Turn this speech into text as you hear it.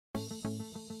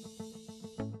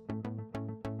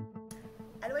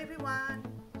Hello everyone,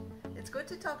 it's good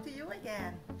to talk to you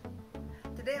again.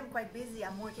 Today I'm quite busy.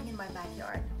 I'm working in my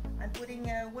backyard. I'm putting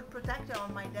a wood protector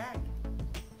on my deck.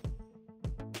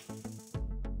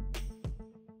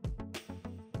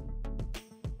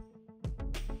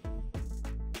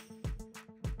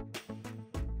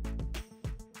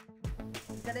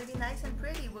 It's gonna be nice and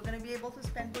pretty. We're gonna be able to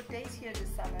spend good days here this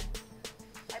summer.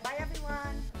 Bye bye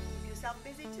everyone. Keep yourself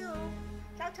busy too.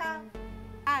 Ciao ciao.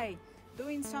 Hi,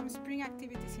 doing some spring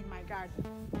activities in my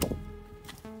garden.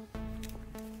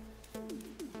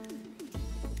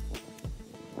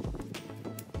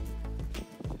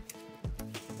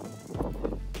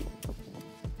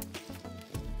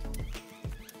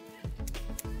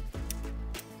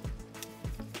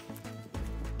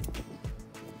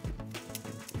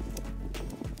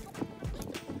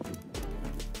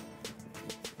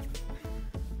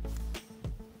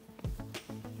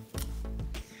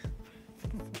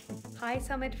 Hi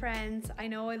Summit friends, I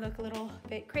know I look a little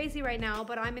bit crazy right now,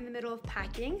 but I'm in the middle of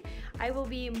packing. I will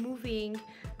be moving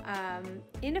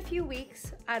in a few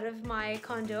weeks out of my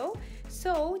condo.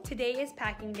 So today is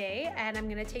packing day and I'm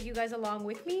gonna take you guys along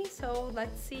with me. So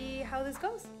let's see how this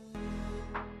goes.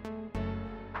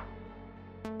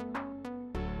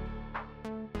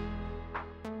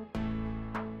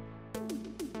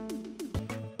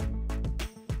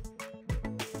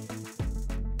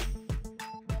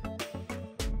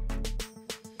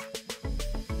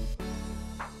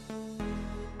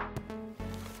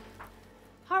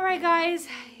 Alright guys,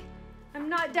 I'm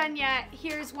not done yet.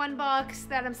 Here's one box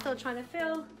that I'm still trying to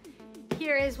fill.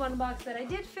 Here is one box that I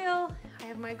did fill. I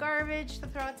have my garbage to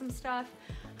throw out some stuff.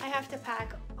 I have to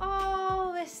pack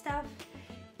all this stuff.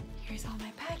 Here's all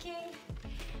my packing.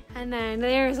 And then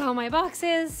there's all my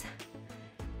boxes.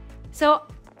 So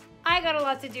I got a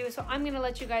lot to do, so I'm gonna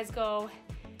let you guys go.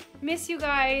 Miss you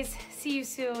guys. See you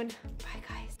soon. Bye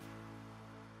guys.